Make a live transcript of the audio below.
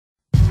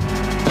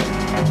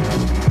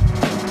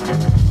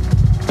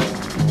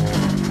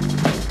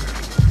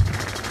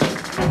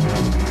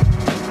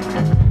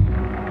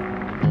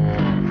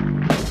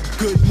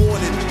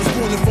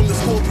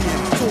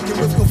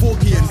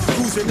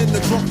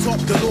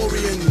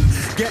Victorian.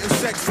 Getting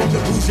sex from the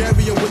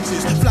Bulgarian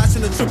witches,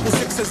 flashing the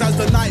 666 as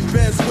the night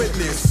bears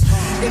witness.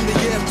 In the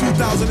year of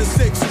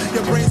 2006,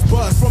 your brains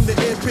burst from the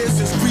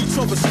ear-piercing screech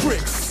of a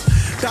Strix.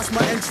 That's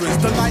my entrance,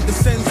 the light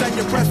descends and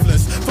you're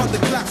breathless. Thunder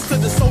claps to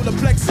the solar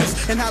plexus,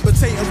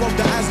 inhabitator of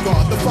the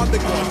Asgard. The thunder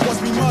god,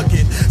 watch me murk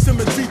it.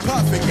 Symmetry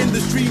perfect,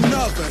 industry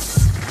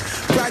nervous.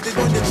 Branded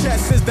on your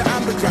chest is the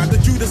ambergram, the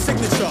Judas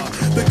signature.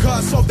 The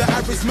curse of the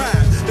average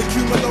man, the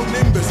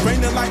cumulonimbus,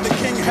 reigning like the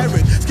King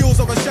Herod. Skills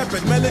of a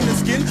shepherd, melanin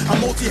skin, I'm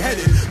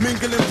multi-headed.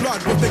 Mingling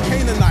blood with the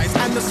Canaanites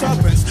and the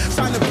serpents.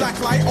 Shine a black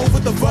light over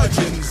the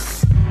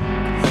virgins.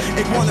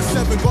 Iguana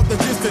 7 got the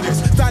gist of this.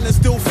 Standing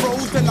still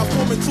froze, then I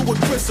form into a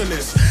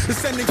chrysalis.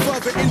 Descending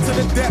further into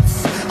the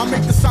depths, I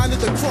make the sign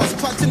of the cross,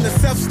 clutching the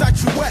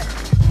self-statuette.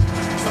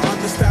 To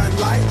understand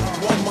light,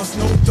 one must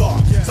know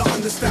dark. To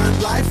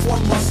understand life,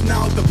 one must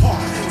now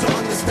depart. To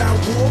understand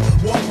war,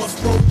 one must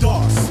throw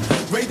darts,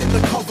 raiding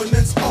the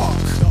covenant's ark.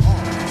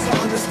 To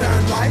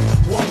understand light,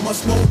 one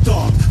must know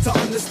dark. To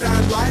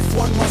understand life,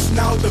 one must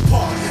now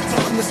depart. To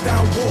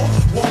understand war,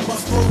 one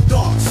must throw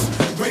darts,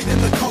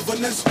 raiding the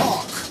covenant's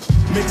ark.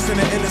 Mixing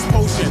the illest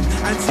potion,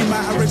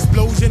 antimatter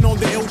explosion on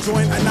the ill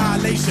joint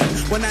annihilation.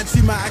 When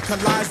antimatter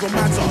collides with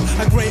matter,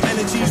 a great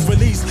energy's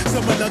released,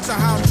 similar to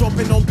how I'm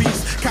dropping on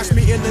beats. Catch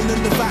me in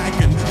the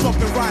Vatican,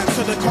 dropping rhymes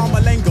to the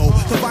Carmelengo.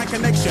 Divine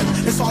connection,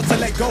 it's hard to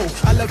let go.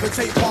 I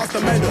levitate past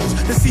the meadows,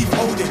 deceive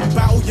Odin,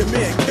 battle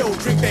Ymir, kill,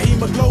 drink the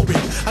hemoglobin.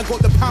 I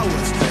got the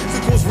powers to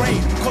cause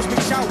rain,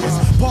 cosmic showers,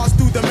 pass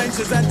through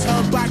dimensions and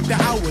turn back the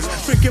hours.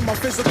 Tricking my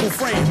physical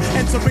frame,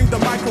 entering the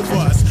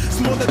microverse,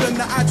 smaller than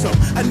the atom,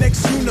 a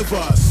next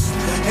universe.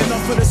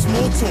 Enough of the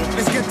small talk,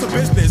 let's get to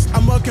business.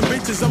 I'm murking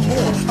bitches and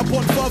more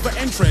upon further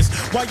interest.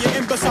 While your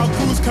imbecile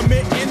crews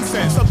commit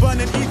incest, a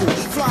burning eagle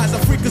flies, a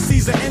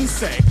frequency's an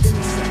insect.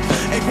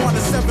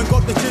 Iguana 7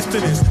 got the gist of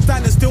this.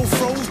 Standing still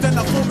froze, then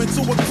I form into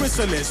a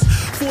chrysalis.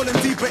 Falling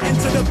deeper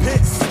into the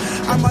pits.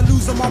 Am I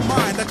losing my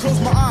mind? I close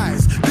my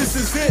eyes. This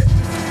is it.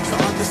 To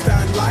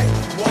understand light,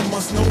 one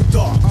must know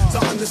dark. To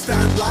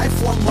understand life,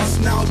 one must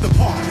now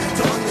depart.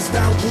 To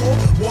understand war,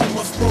 one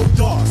must throw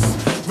darts,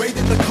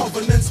 raiding the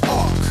covenant's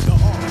ark.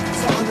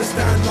 To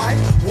understand light,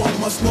 one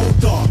must know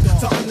dark.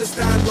 To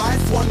understand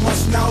life, one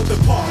must now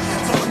depart.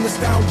 To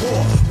understand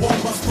war,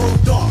 one must throw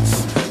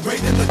darts,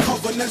 raiding the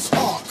covenant's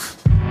ark.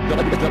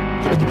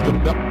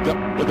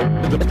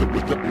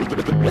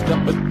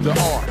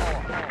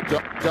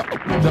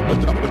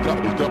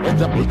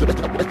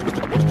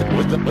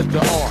 The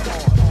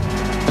art.